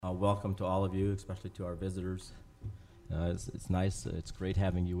Welcome to all of you, especially to our visitors. It's nice. It's great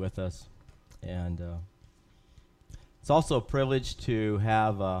having you with us. And it's also a privilege to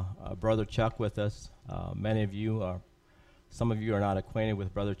have Brother Chuck with us. Some of you are not acquainted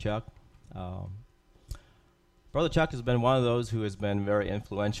with Brother Chuck. Brother Chuck has been one of those who has been very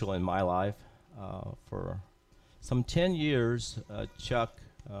influential in my life. For some 10 years, Chuck,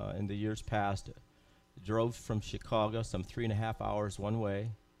 in the years past, drove from Chicago some 3.5 hours one way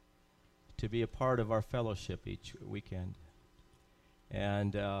to be a part of our fellowship each weekend.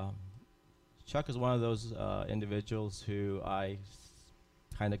 And Chuck is one of those individuals who I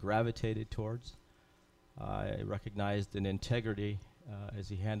kind of gravitated towards. I recognized an integrity as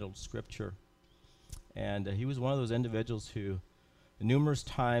he handled Scripture. And he was one of those individuals who numerous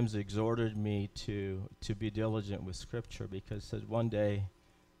times exhorted me to be diligent with Scripture, because said one day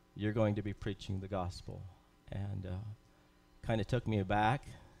you're going to be preaching the gospel. And kind of took me aback.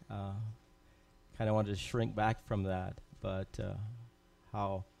 Kind of wanted to shrink back from that, but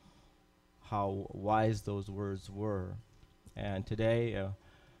how wise those words were. And today,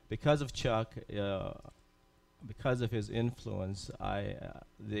 because of Chuck, because of his influence,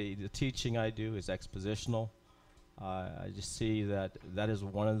 the teaching I do is expositional. I just see that is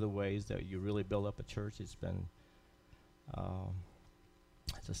one of the ways that you really build up a church. It's been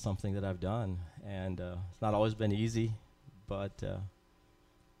it's just something that I've done, and it's not always been easy, but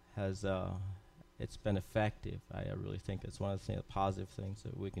it's been effective. I really think it's one of the positive things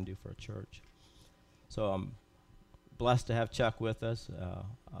that we can do for a church. So I'm blessed to have Chuck with us.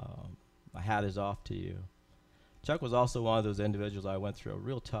 My hat is off to you. Chuck was also one of those individuals. I went through a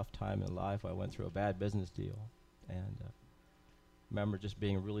real tough time in life. I went through a bad business deal, and remember just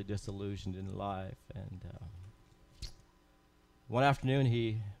being really disillusioned in life. And one afternoon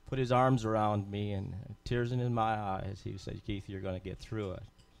he put his arms around me, and tears in my eyes, he said, "Keith, you're going to get through it."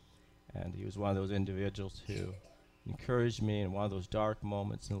 And he was one of those individuals who encouraged me in one of those dark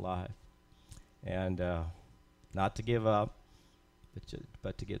moments in life. And not to give up,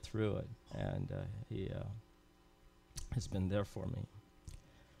 but to get through it. And he has been there for me.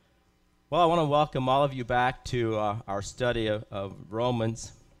 Well, I want to welcome all of you back to our study of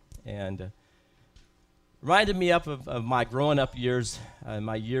Romans. And reminded me of my growing up years.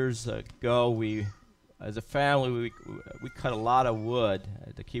 My years ago, as a family, we cut a lot of wood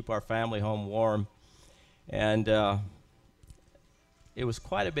to keep our family home warm. And it was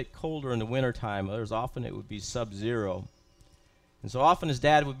quite a bit colder in the wintertime. Often it would be sub-zero. And so often as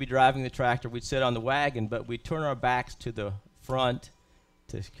Dad would be driving the tractor, we'd sit on the wagon, but we'd turn our backs to the front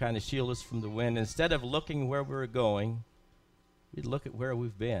to kind of shield us from the wind. Instead of looking where we were going, we'd look at where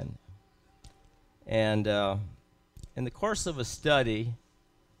we've been. And in the course of a study,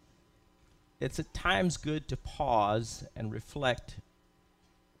 it's at times good to pause and reflect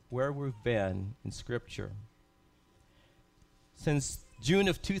where we've been in Scripture. Since June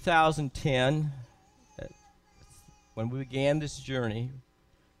of 2010, when we began this journey,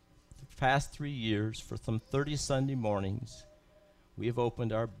 the past 3 years, for some 30 Sunday mornings, we have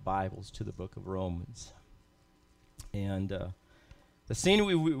opened our Bibles to the book of Romans. And the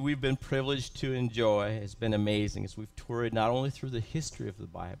scenery we've been privileged to enjoy has been amazing as we've toured not only through the history of the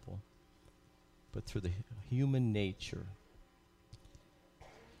Bible, but through the human nature.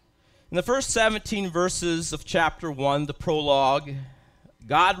 In the first 17 verses of chapter 1, the prologue,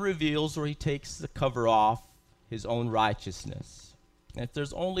 God reveals, or he takes the cover off, his own righteousness. And if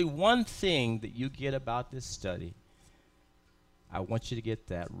there's only one thing that you get about this study, I want you to get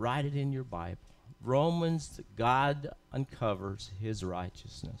that. Write it in your Bible. Romans, God uncovers his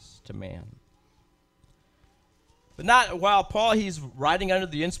righteousness to man. But not while Paul, he's writing under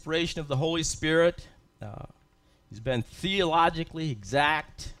the inspiration of the Holy Spirit. He's been theologically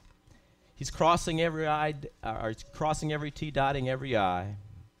exact. He's crossing every T, dotting every I.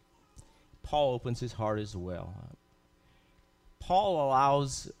 Paul opens his heart as well. Paul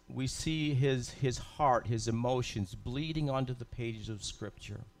allows, we see his heart, his emotions bleeding onto the pages of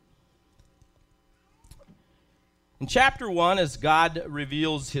Scripture. In chapter 1, as God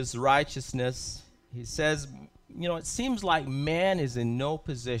reveals his righteousness, he says, it seems like man is in no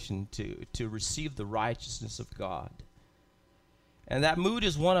position to receive the righteousness of God. And that mood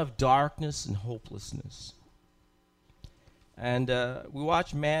is one of darkness and hopelessness. And we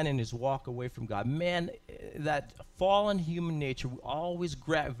watch man in his walk away from God. Man, that fallen human nature,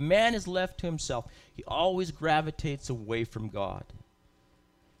 if man is left to himself, he always gravitates away from God.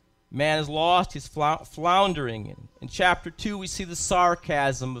 Man is lost, he's floundering. In chapter 2, we see the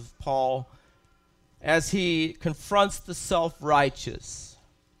sarcasm of Paul as he confronts the self-righteous,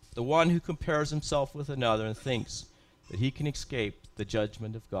 the one who compares himself with another and thinks that he can escape the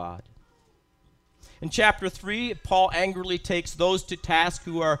judgment of God. In chapter 3, Paul angrily takes those to task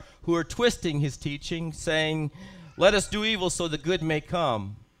who are twisting his teaching, saying, "Let us do evil so the good may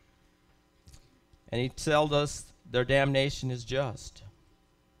come." And he tells us their damnation is just.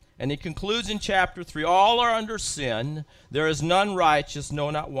 And he concludes in chapter 3, "All are under sin. There is none righteous, no,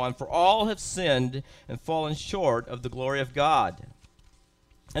 not one. For all have sinned and fallen short of the glory of God."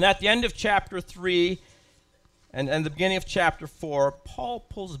 And at the end of chapter 3 and the beginning of chapter 4, Paul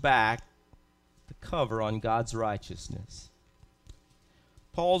pulls back the cover on God's righteousness.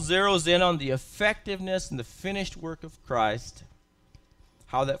 Paul zeroes in on the effectiveness and the finished work of Christ,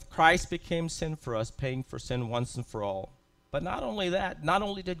 how that Christ became sin for us, paying for sin once and for all. But not only that, not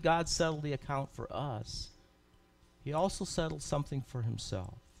only did God settle the account for us, he also settled something for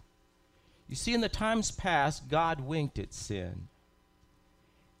himself. You see, in the times past, God winked at sin.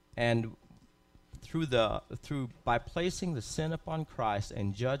 And by placing the sin upon Christ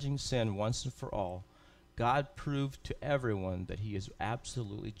and judging sin once and for all, God proved to everyone that he is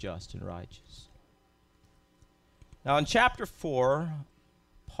absolutely just and righteous. Now in chapter 4,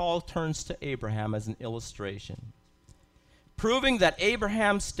 Paul turns to Abraham as an illustration, proving that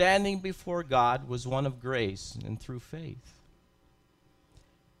Abraham's standing before God was one of grace and through faith.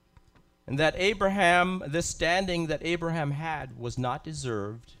 And that this standing that Abraham had was not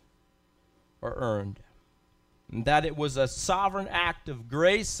deserved or earned. And that it was a sovereign act of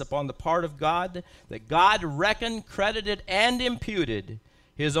grace upon the part of God, that God reckoned, credited, and imputed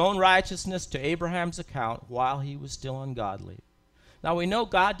his own righteousness to Abraham's account while he was still ungodly. Now we know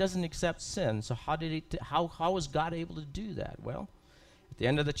God doesn't accept sin, so how was God able to do that? Well, at the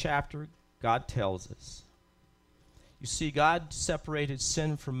end of the chapter, God tells us. You see, God separated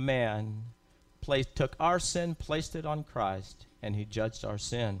sin from man, took our sin, placed it on Christ, and he judged our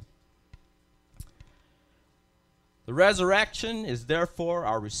sin. The resurrection is therefore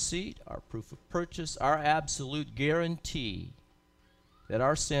our receipt, our proof of purchase, our absolute guarantee that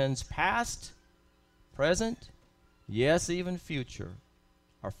our sins past, present, yes, even future,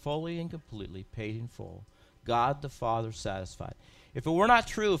 are fully and completely paid in full. God the Father satisfied. If it were not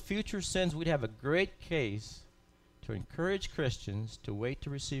true of future sins, we'd have a great case to encourage Christians to wait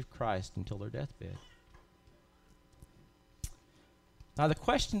to receive Christ until their deathbed. Now the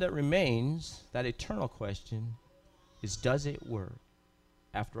question that remains, that eternal question, is does it work?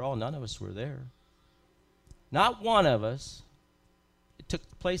 After all, none of us were there. Not one of us. It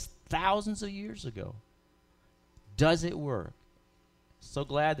took place thousands of years ago. Does it work? So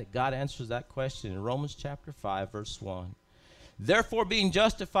glad that God answers that question in Romans chapter 5, verse 1. Therefore, being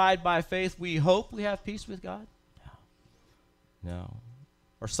justified by faith, we hope we have peace with God? No.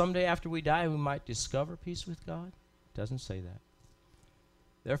 Or someday after we die, we might discover peace with God? It doesn't say that.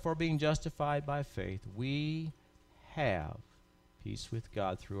 Therefore, being justified by faith, we have peace with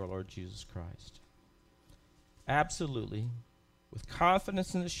God through our Lord Jesus Christ. Absolutely. With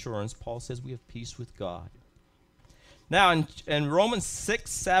confidence and assurance, Paul says we have peace with God. Now, in Romans 6,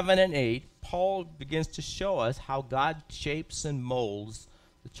 7, and 8, Paul begins to show us how God shapes and molds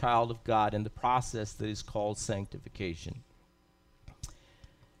the child of God in the process that is called sanctification.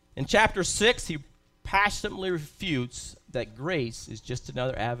 In chapter 6, he passionately refutes that grace is just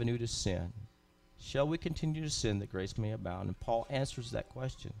another avenue to sin. Shall we continue to sin that grace may abound? And Paul answers that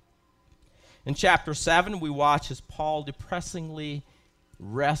question. In chapter 7, we watch as Paul depressingly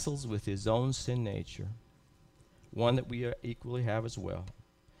wrestles with his own sin nature, one that we equally have as well.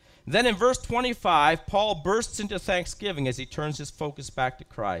 Then in verse 25, Paul bursts into thanksgiving as he turns his focus back to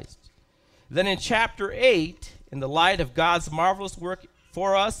Christ. Then in chapter 8, in the light of God's marvelous work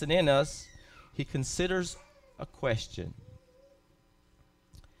for us and in us, he considers a question.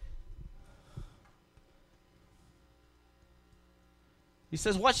 He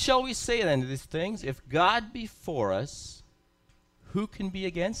says, what shall we say then to these things? If God be for us, who can be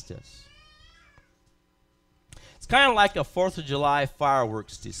against us? It's kind of like a 4th of July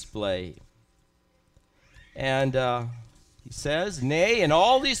fireworks display. And he says, nay, in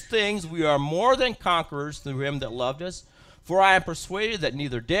all these things we are more than conquerors through him that loved us. For I am persuaded that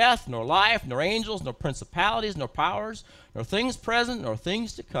neither death, nor life, nor angels, nor principalities, nor powers, nor things present, nor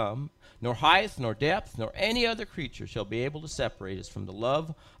things to come, nor height, nor depth, nor any other creature shall be able to separate us from the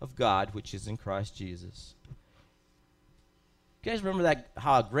love of God which is in Christ Jesus. You guys remember that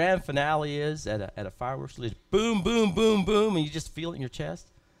how a grand finale is at a fireworks release? Boom, boom, boom, boom, and you just feel it in your chest?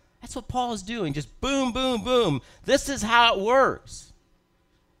 That's what Paul is doing, just boom, boom, boom. This is how it works.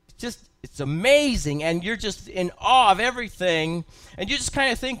 It's amazing, and you're just in awe of everything, and you just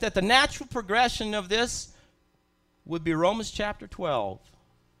kind of think that the natural progression of this would be Romans chapter 12.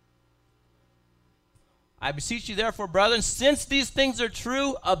 I beseech you, therefore, brethren, since these things are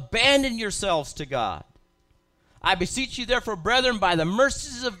true, abandon yourselves to God. I beseech you, therefore, brethren, by the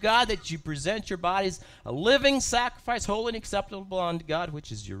mercies of God, that you present your bodies a living sacrifice, holy and acceptable unto God,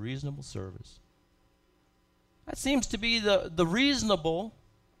 which is your reasonable service. That seems to be the reasonable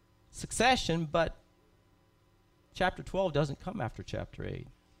succession, but chapter 12 doesn't come after chapter 8.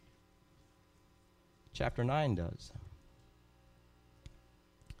 Chapter 9 does.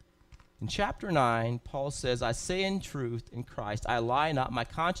 In chapter 9, Paul says, I say in truth in Christ, I lie not, my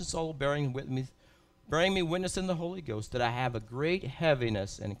conscience all bearing me witness in the Holy Ghost, that I have a great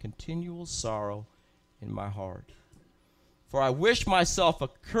heaviness and a continual sorrow in my heart. For I wish myself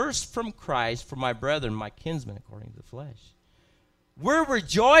accursed from Christ for my brethren, my kinsmen, according to the flesh. We're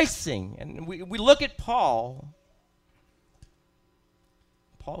rejoicing. And we look at Paul.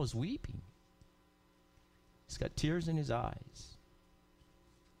 Paul is weeping. He's got tears in his eyes.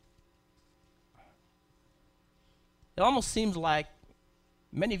 It almost seems like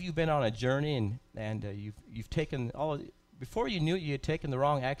many of you have been on a journey and you've taken before you knew it, you had taken the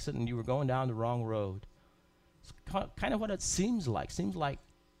wrong exit and you were going down the wrong road. It's kind of what it seems like. Seems like,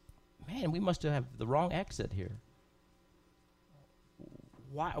 man, we must have the wrong exit here.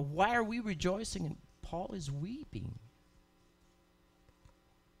 Why are we rejoicing and Paul is weeping?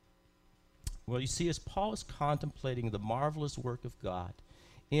 Well, you see, as Paul is contemplating the marvelous work of God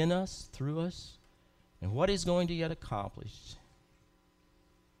in us, through us, and what he's going to yet accomplish,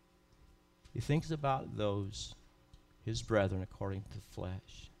 he thinks about those, his brethren, according to the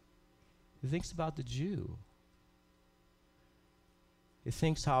flesh. He thinks about the Jew. He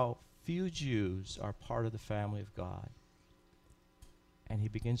thinks how few Jews are part of the family of God. And he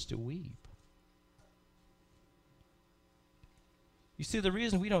begins to weep. You see, the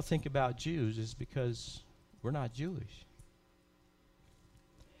reason we don't think about Jews is because we're not Jewish.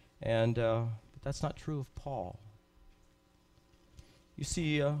 And but that's not true of Paul. You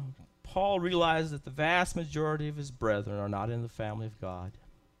see, Paul realized that the vast majority of his brethren are not in the family of God.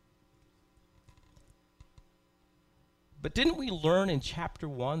 But didn't we learn in chapter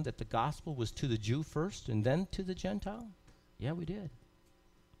 1 that the gospel was to the Jew first and then to the Gentile? Yeah, we did.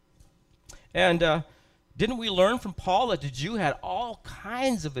 And didn't we learn from Paul that the Jew had all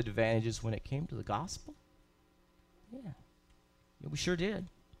kinds of advantages when it came to the gospel? Yeah, we sure did.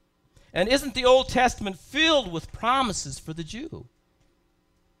 And isn't the Old Testament filled with promises for the Jew?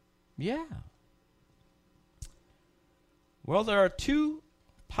 Yeah. Well, there are two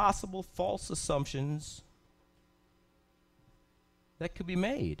possible false assumptions that could be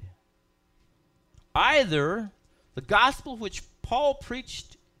made. Either the gospel which Paul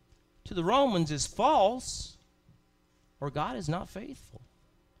preached to the Romans is false, or God is not faithful.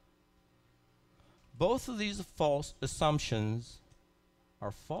 Both of these false assumptions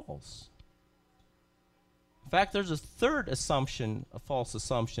are false. In fact, there's a third assumption, a false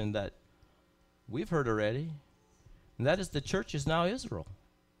assumption that we've heard already, and that is the church is now Israel.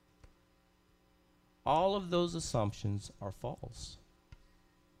 All of those assumptions are false.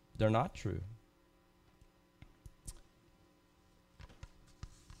 They're not true.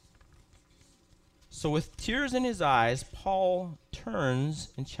 So with tears in his eyes, Paul turns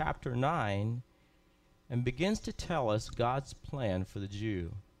in chapter 9 and begins to tell us God's plan for the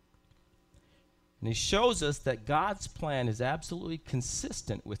Jew. And he shows us that God's plan is absolutely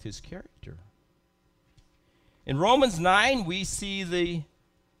consistent with his character. In Romans 9, we see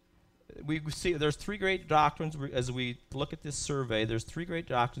there's three great doctrines. As we look at this survey, there's three great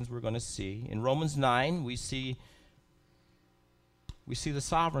doctrines we're going to see. In Romans 9, we see the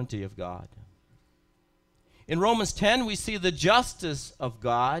sovereignty of God. In Romans 10, we see the justice of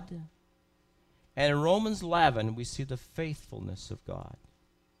God. And in Romans 11, we see the faithfulness of God.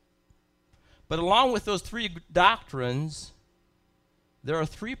 But along with those three doctrines, there are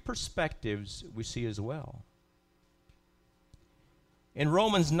three perspectives we see as well. In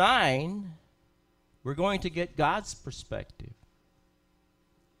Romans 9, we're going to get God's perspective.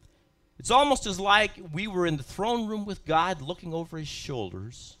 It's almost as like we were in the throne room with God looking over his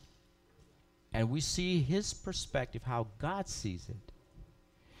shoulders, and we see his perspective, how God sees it.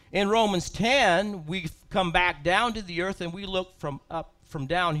 In Romans 10, we come back down to the earth and we look from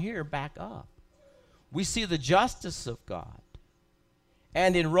down here back up. We see the justice of God.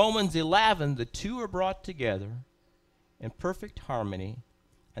 And in Romans 11, the two are brought together in perfect harmony,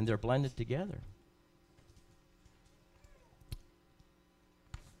 and they're blended together.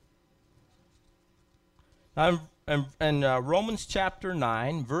 Now, in Romans chapter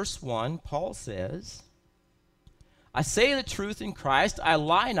 9, verse 1, Paul says, I say the truth in Christ, I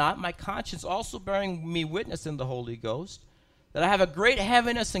lie not, my conscience also bearing me witness in the Holy Ghost, that I have a great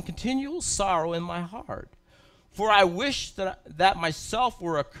heaviness and continual sorrow in my heart. For I wish that myself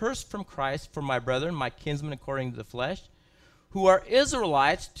were accursed from Christ for my brethren, my kinsmen according to the flesh, who are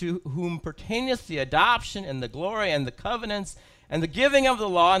Israelites, to whom pertaineth the adoption and the glory and the covenants and the giving of the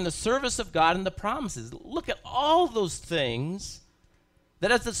law and the service of God and the promises. Look at all those things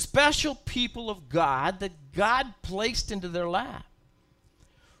that as the special people of God, that God placed into their lap,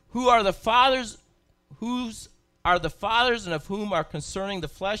 who are the fathers, whose are the fathers, and of whom are concerning the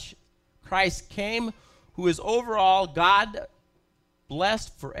flesh Christ came, who is over all, God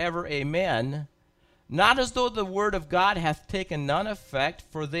blessed forever. Amen. Not as though the word of God hath taken none effect,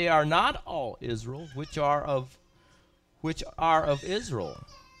 for they are not all Israel, which are of Israel.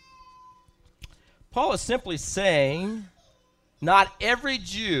 Paul is simply saying, not every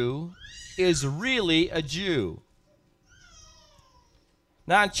Jew is really a Jew.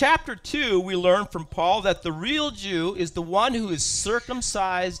 Now, in chapter 2, we learn from Paul that the real Jew is the one who is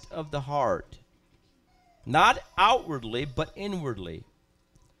circumcised of the heart, not outwardly, but inwardly.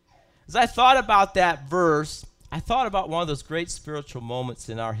 As I thought about that verse, I thought about one of those great spiritual moments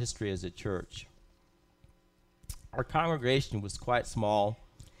in our history as a church. Our congregation was quite small,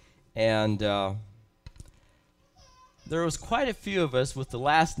 and there was quite a few of us with the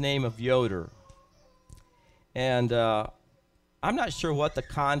last name of Yoder. And I'm not sure what the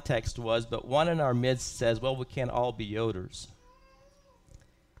context was, but one in our midst says, well, we can't all be Yoders.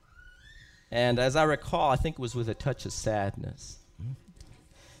 And as I recall, I think it was with a touch of sadness.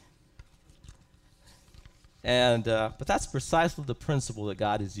 And but that's precisely the principle that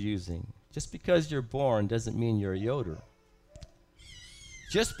God is using. Just because you're born doesn't mean you're a Yoder.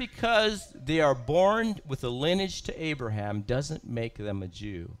 Just because they are born with a lineage to Abraham doesn't make them a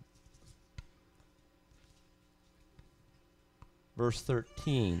Jew. Verse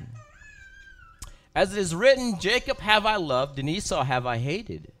 13. As it is written, Jacob have I loved, and Esau have I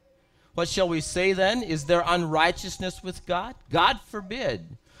hated. What shall we say then? Is there unrighteousness with God? God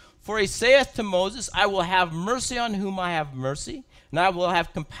forbid. For he saith to Moses, I will have mercy on whom I have mercy, and I will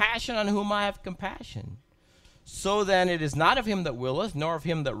have compassion on whom I have compassion. So then it is not of him that willeth, nor of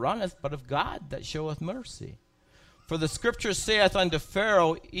him that runneth, but of God that showeth mercy. For the scripture saith unto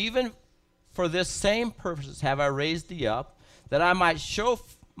Pharaoh, even for this same purpose have I raised thee up, that I might show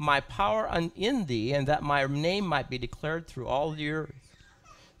my power in thee, and that my name might be declared through all the earth.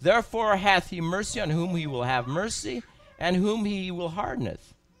 Therefore hath he mercy on whom he will have mercy, and whom he will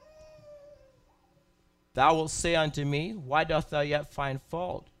hardeneth. Thou wilt say unto me, why doth thou yet find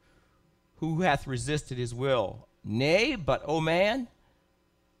fault? Who hath resisted his will? Nay, but, O man,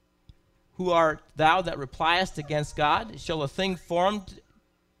 who art thou that repliest against God? Shall a thing formed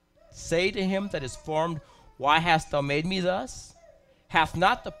say to him that is formed, why hast thou made me thus? Hath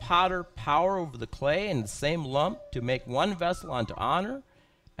not the potter power over the clay and the same lump to make one vessel unto honor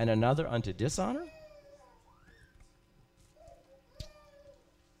and another unto dishonor?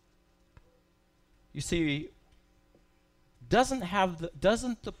 You see, doesn't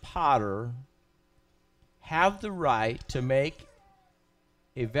the potter have the right to make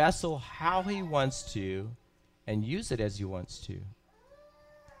a vessel how he wants to and use it as he wants to?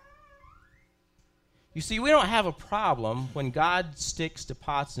 You see, we don't have a problem when God sticks to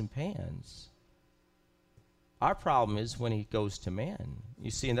pots and pans. Our problem is when he goes to man.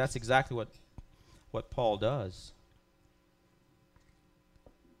 You see, and that's exactly what Paul does.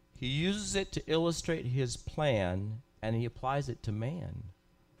 He uses it to illustrate his plan, and he applies it to man.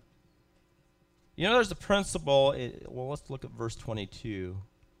 You know, there's a principle. Well, let's look at verse 22.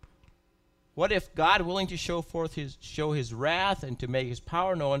 What if God, willing to show his wrath and to make his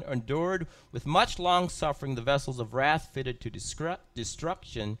power known, endured with much long suffering the vessels of wrath fitted to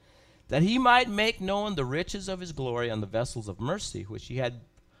destruction, that he might make known the riches of his glory on the vessels of mercy, which he had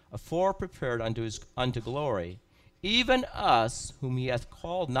afore prepared unto glory, even us, whom he hath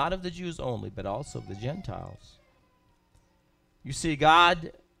called not of the Jews only, but also of the Gentiles. You see,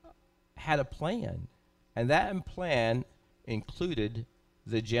 God had a plan, and that plan included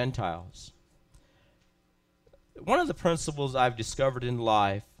the Gentiles. One of the principles I've discovered in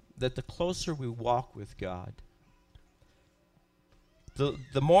life, that the closer we walk with God,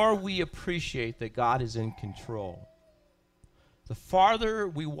 the more we appreciate that God is in control. The farther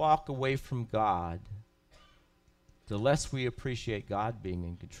we walk away from God, the less we appreciate God being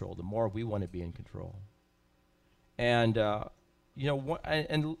in control, the more we want to be in control. And,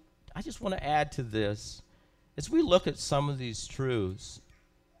 and I just want to add to this, as we look at some of these truths,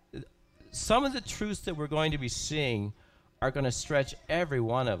 some of the truths that we're going to be seeing are going to stretch every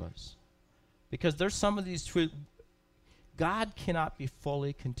one of us. Because there's some of these truths, God cannot be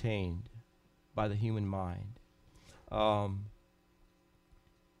fully contained by the human mind.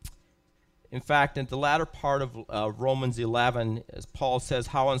 In fact, in the latter part of Romans 11, as Paul says,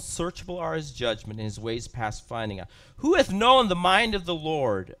 how unsearchable are his judgment and his ways past finding out. Who hath known the mind of the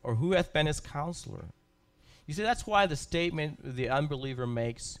Lord, or who hath been his counselor? You see, that's why the statement the unbeliever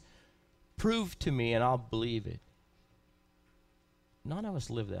makes, prove to me and I'll believe it. None of us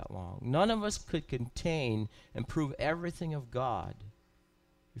live that long. None of us could contain and prove everything of God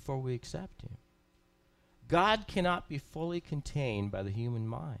before we accept him. God cannot be fully contained by the human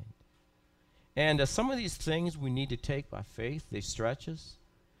mind. And some of these things we need to take by faith. They stretch us.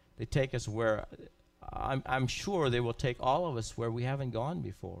 They take us where, I'm sure they will take all of us where we haven't gone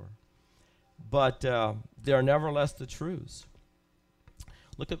before. But they are nevertheless the truths.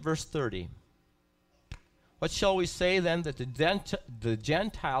 Look at verse 30. What shall we say then, that the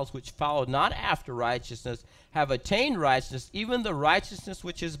Gentiles which followed not after righteousness have attained righteousness, even the righteousness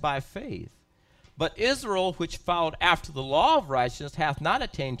which is by faith? But Israel, which followed after the law of righteousness, hath not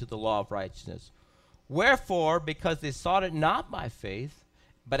attained to the law of righteousness. Wherefore, because they sought it not by faith,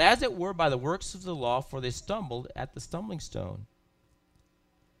 but as it were by the works of the law, for they stumbled at the stumbling stone.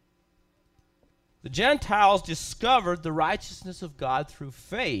 The Gentiles discovered the righteousness of God through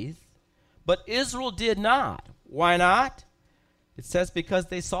faith, but Israel did not. Why not? It says because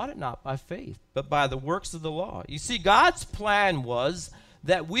they sought it not by faith, but by the works of the law. You see, God's plan was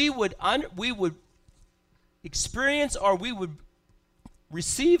that we would experience, or we would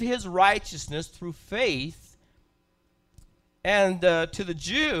receive his righteousness through faith. And to the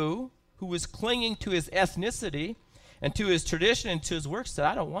Jew who was clinging to his ethnicity and to his tradition and to his works, said,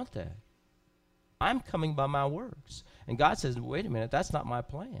 I don't want that. I'm coming by my works. And God says, wait a minute, that's not my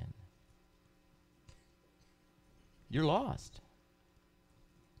plan. You're lost.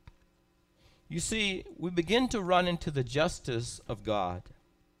 You see, we begin to run into the justice of God.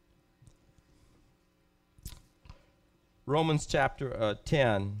 Romans chapter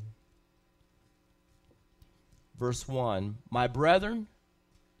 10, verse 1. My brethren,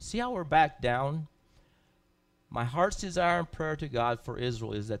 see how we're back down? My heart's desire and prayer to God for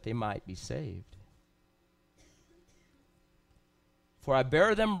Israel is that they might be saved. For I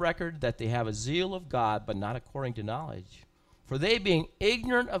bear them record that they have a zeal of God, but not according to knowledge. For they, being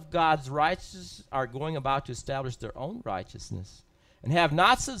ignorant of God's righteousness, are going about to establish their own righteousness, and have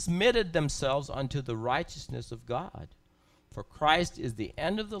not submitted themselves unto the righteousness of God. For Christ is the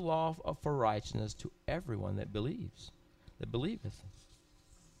end of the law for righteousness to everyone that believes, that believeth.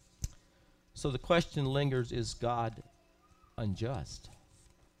 So the question lingers, is God unjust?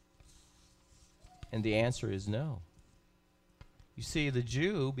 And the answer is no. You see, the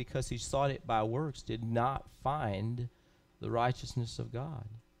Jew, because he sought it by works, did not find the righteousness of God.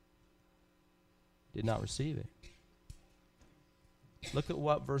 Did not receive it. Look at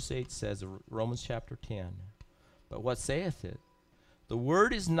what verse 8 says of Romans chapter 10. But what saith it? The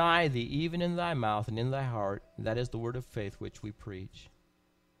word is nigh thee, even in thy mouth and in thy heart, and that is the word of faith which we preach.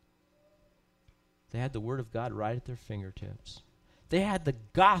 They had the word of God right at their fingertips. They had the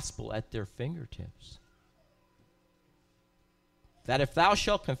gospel at their fingertips. That if thou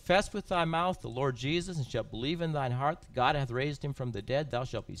shalt confess with thy mouth the Lord Jesus, and shalt believe in thine heart that God hath raised him from the dead, thou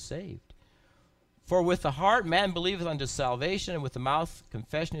shalt be saved. For with the heart man believeth unto salvation, and with the mouth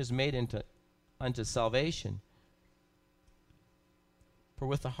confession is made unto salvation. For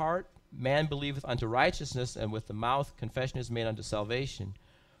with the heart man believeth unto righteousness, and with the mouth confession is made unto salvation.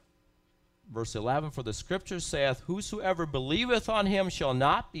 Verse 11, for the scripture saith, whosoever believeth on him shall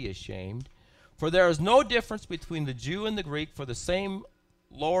not be ashamed. For there is no difference between the Jew and the Greek, for the same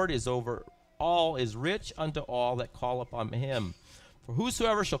Lord is over all, is rich unto all that call upon him. For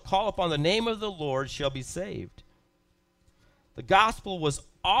whosoever shall call upon the name of the Lord shall be saved. The gospel was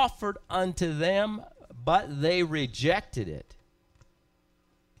offered unto them, but they rejected it.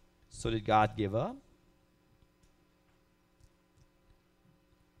 So did God give up?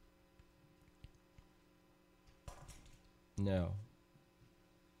 No.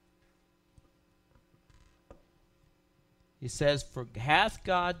 He says, for hath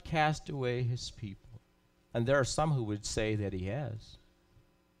God cast away his people? And there are some who would say that he has.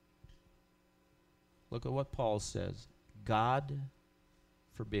 Look at what Paul says. God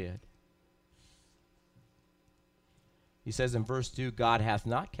forbid. He says in verse 2, God hath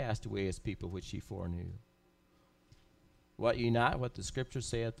not cast away his people which he foreknew. What ye not what the scripture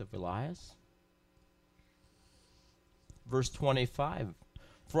saith of Elias? Verse 25.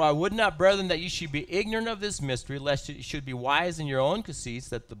 For I would not, brethren, that you should be ignorant of this mystery, lest you should be wise in your own conceits,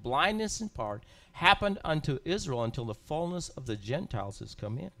 that the blindness in part happened unto Israel until the fullness of the Gentiles has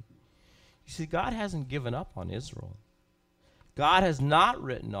come in. You see, God hasn't given up on Israel. God has not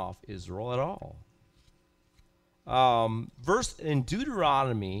written off Israel at all. Verse in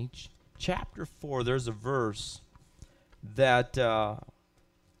Deuteronomy chapter 4, there's a verse that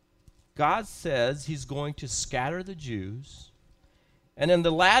God says he's going to scatter the Jews. And in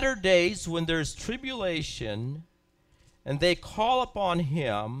the latter days, when there's tribulation, and they call upon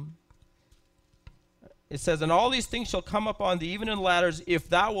him, it says, and all these things shall come upon thee, even in the ladders, if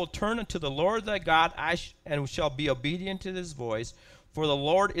thou wilt turn unto the Lord thy God, and shall be obedient to his voice. For the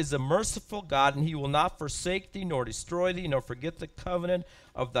Lord is a merciful God, and he will not forsake thee, nor destroy thee, nor forget the covenant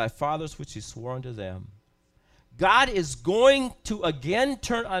of thy fathers, which he swore unto them. God is going to again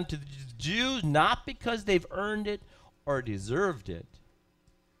turn unto the Jews, not because they've earned it or deserved it,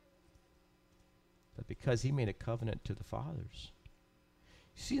 but because he made a covenant to the fathers.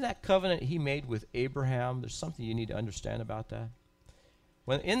 See that covenant he made with Abraham? There's something you need to understand about that.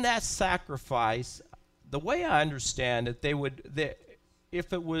 When in that sacrifice, the way I understand it,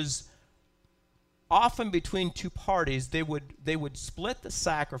 if it was often between two parties, they would split the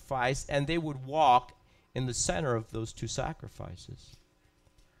sacrifice and they would walk in the center of those two sacrifices.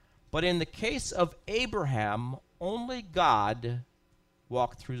 But in the case of Abraham, only God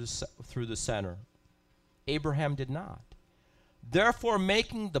walked through the center. Abraham did not. Therefore,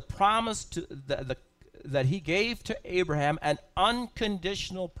 making the promise that he gave to Abraham an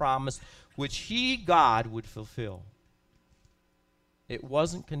unconditional promise, which he, God, would fulfill. It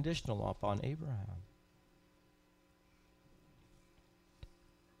wasn't conditional upon Abraham.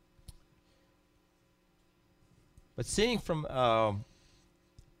 But seeing from,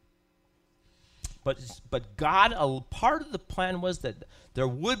 but God, part of the plan was that there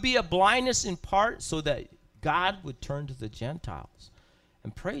would be a blindness in part, so that God would turn to the Gentiles.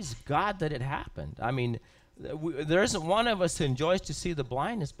 And praise God that it happened. I mean, there isn't one of us who enjoys to see the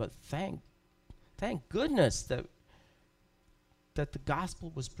blindness, but thank goodness that the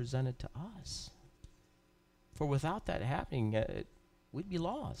gospel was presented to us. For without that happening, we'd be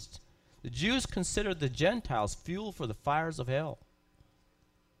lost. The Jews considered the Gentiles fuel for the fires of hell.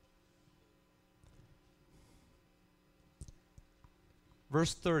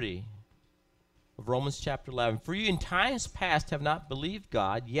 Verse 30 of Romans chapter 11. For you in times past have not believed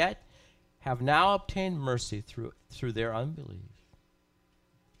God, yet have now obtained mercy through their unbelief.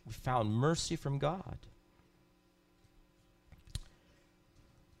 We found mercy from God.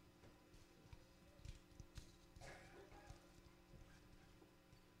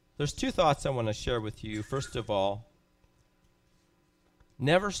 There's two thoughts I want to share with you. First of all,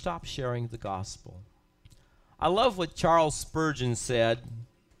 never stop sharing the gospel. I love what Charles Spurgeon said.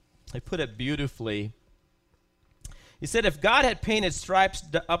 He put it beautifully. He said, if God had painted stripes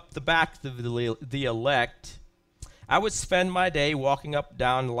up the back of the elect, I would spend my day walking up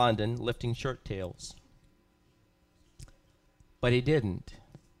down London lifting shirt tails. But he didn't.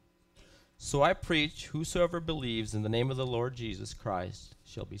 So I preach, whosoever believes in the name of the Lord Jesus Christ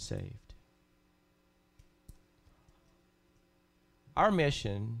shall be saved. Our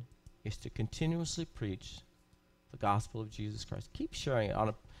mission is to continuously preach the gospel of Jesus Christ. Keep sharing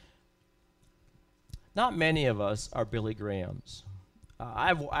it. Not many of us are Billy Grahams.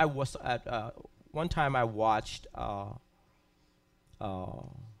 One time I watched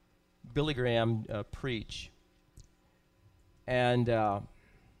Billy Graham preach, and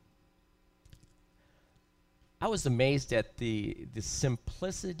I was amazed at the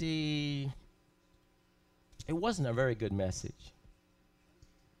simplicity. It wasn't a very good message.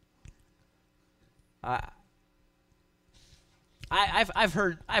 I've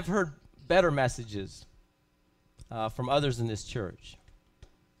heard better messages from others in this church,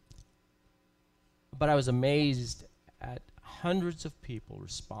 but I was amazed at hundreds of people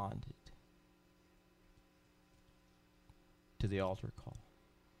responded to the altar call.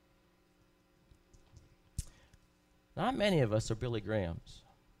 Not many of us are Billy Grahams.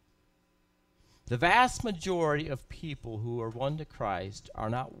 The vast majority of people who are won to Christ are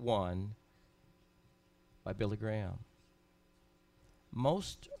not won by Billy Graham.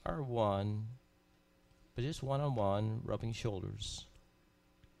 Most are won by just one-on-one, rubbing shoulders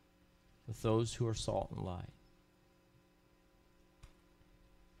with those who are salt and light.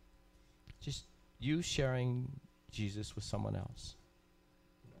 Just you sharing Jesus with someone else.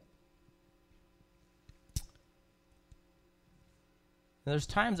 And there's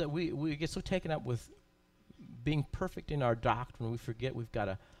times that we get so taken up with being perfect in our doctrine, we forget we've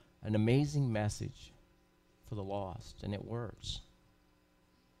got an amazing message for the lost, and it works.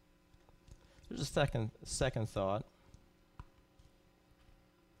 There's a second thought.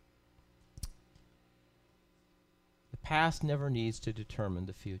 The past never needs to determine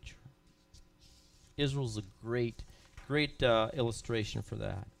the future. Israel's a great illustration for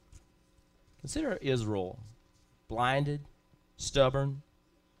that. Consider Israel, blinded, stubborn.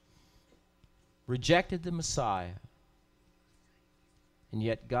 rejected the Messiah. And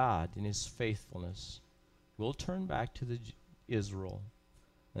yet God, in his faithfulness, will turn back to Israel,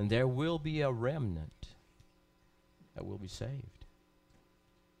 and there will be a remnant that will be saved.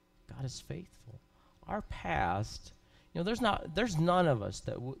 God is faithful. Our past, there's none of us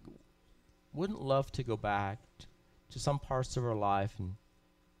that wouldn't love to go back to some parts of our life and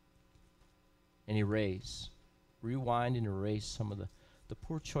rewind and erase some of the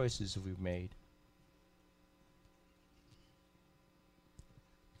poor choices that we've made.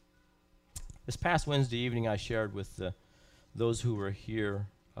 This past Wednesday evening, I shared with those who were here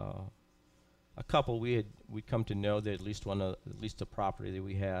a couple we'd come to know that at least a property that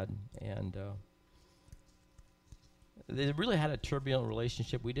we had, and they really had a turbulent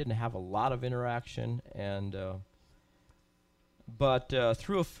relationship. We didn't have a lot of interaction, but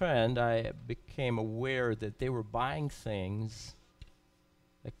through a friend, I became aware that they were buying things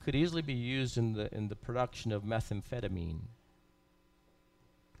that could easily be used in the production of methamphetamine.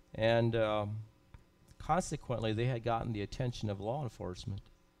 And consequently, they had gotten the attention of law enforcement.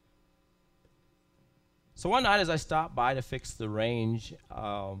 So one night as I stopped by to fix the range,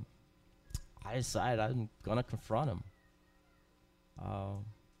 I decided I'm going to confront him.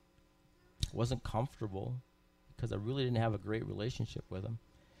 Wasn't comfortable because I really didn't have a great relationship with him.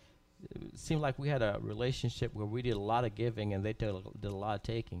 It seemed like we had a relationship where we did a lot of giving and they did a lot of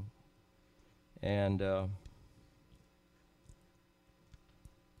taking. And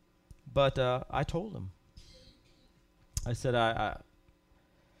But I told him. I said, I'm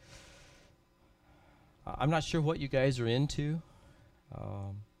not sure what you guys are into,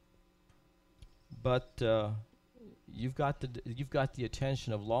 but you've got the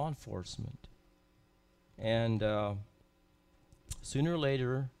attention of law enforcement, and sooner or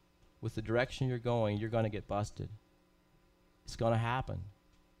later, with the direction you're going to get busted. It's going to happen.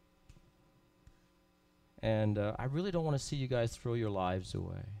 And I really don't want to see you guys throw your lives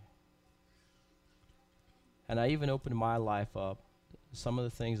away. And I even opened my life up, some of the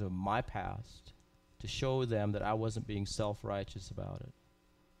things of my past, to show them that I wasn't being self-righteous about it.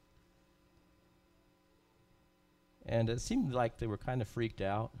 And it seemed like they were kind of freaked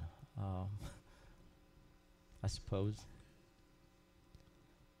out, I suppose.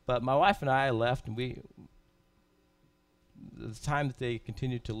 But my wife and I left, and the time that they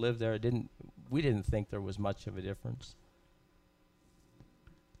continued to live there, we didn't think there was much of a difference.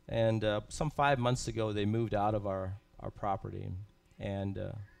 And some 5 months ago, they moved out of our property. And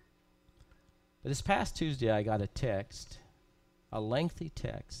this past Tuesday, I got a lengthy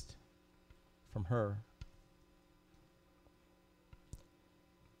text from her.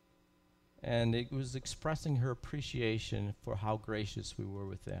 And it was expressing her appreciation for how gracious we were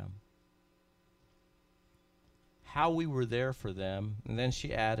with them, how we were there for them. And then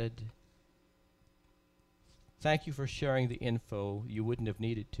she added, "Thank you for sharing the info you wouldn't have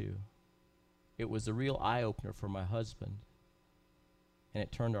needed to. It was a real eye-opener for my husband, and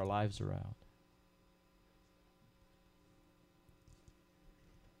it turned our lives around."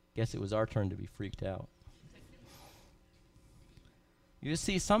 Guess it was our turn to be freaked out. You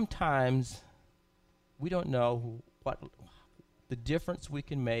see, sometimes we don't know what the difference we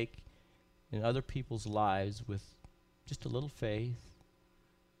can make in other people's lives with just a little faith,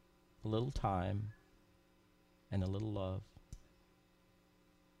 a little time, and a little love.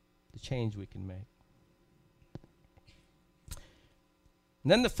 The change we can make.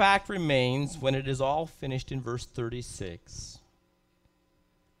 And then the fact remains, when it is all finished in verse 36,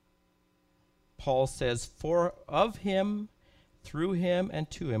 Paul says, "For of him, through him, and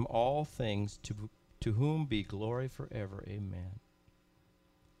to him all things, to whom be glory forever. Amen."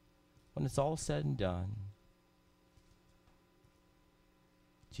 When it's all said and done,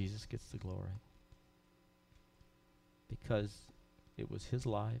 Jesus gets the glory. Because it was his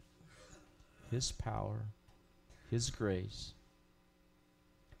life, his power, his grace.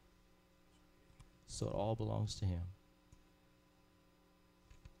 So it all belongs to him.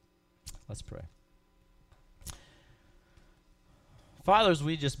 Let's pray. Father, as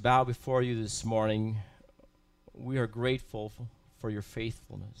we just bow before you this morning, we are grateful for your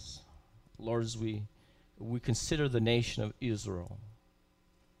faithfulness. Lord, as we consider the nation of Israel,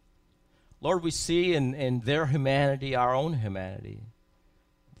 Lord, we see in their humanity our own humanity,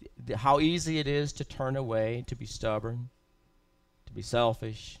 how easy it is to turn away, to be stubborn, to be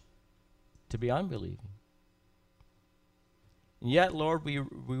selfish, to be unbelieving. And yet, Lord, we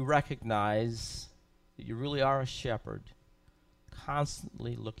recognize that you really are a shepherd,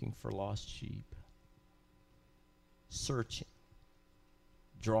 constantly looking for lost sheep, searching,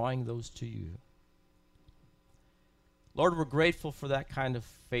 drawing those to you. Lord, we're grateful for that kind of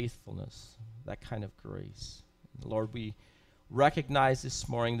faithfulness, that kind of grace. Lord, we recognize this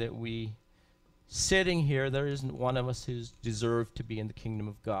morning that we, sitting here, there isn't one of us who's deserved to be in the kingdom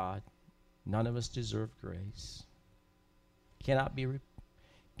of God. None of us deserve grace. Cannot be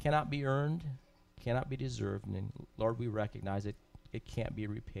earned, cannot be deserved. And Lord, we recognize it can't be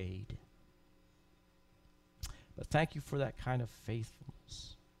repaid. But thank you for that kind of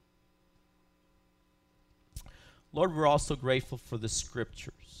faithfulness. Lord, we're also grateful for the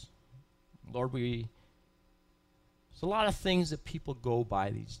scriptures. Lord, there's a lot of things that people go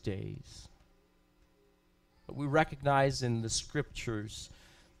by these days. But we recognize in the scriptures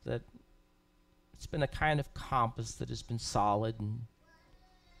that it's been a kind of compass that has been solid and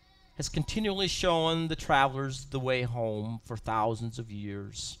has continually shown the travelers the way home for thousands of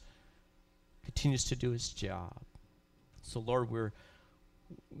years. Continues to do its job. So Lord,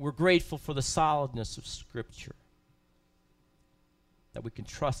 we're grateful for the solidness of Scripture, that we can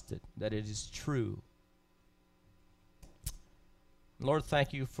trust it, that it is true. Lord,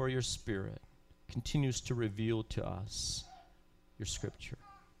 thank you for your Spirit. Continues to reveal to us your Scripture.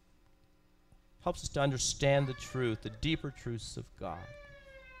 Helps us to understand the truth, the deeper truths of God.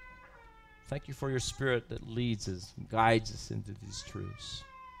 Thank you for your Spirit that leads us and guides us into these truths.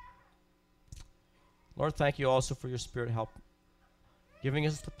 Lord, thank you also for your Spirit help giving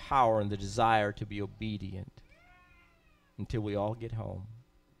us the power and the desire to be obedient until we all get home.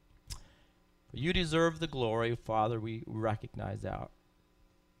 For you deserve the glory, Father. We recognize that.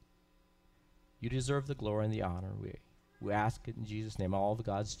 You deserve the glory and the honor. We ask it in Jesus' name. All of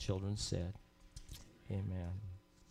God's children said, amen.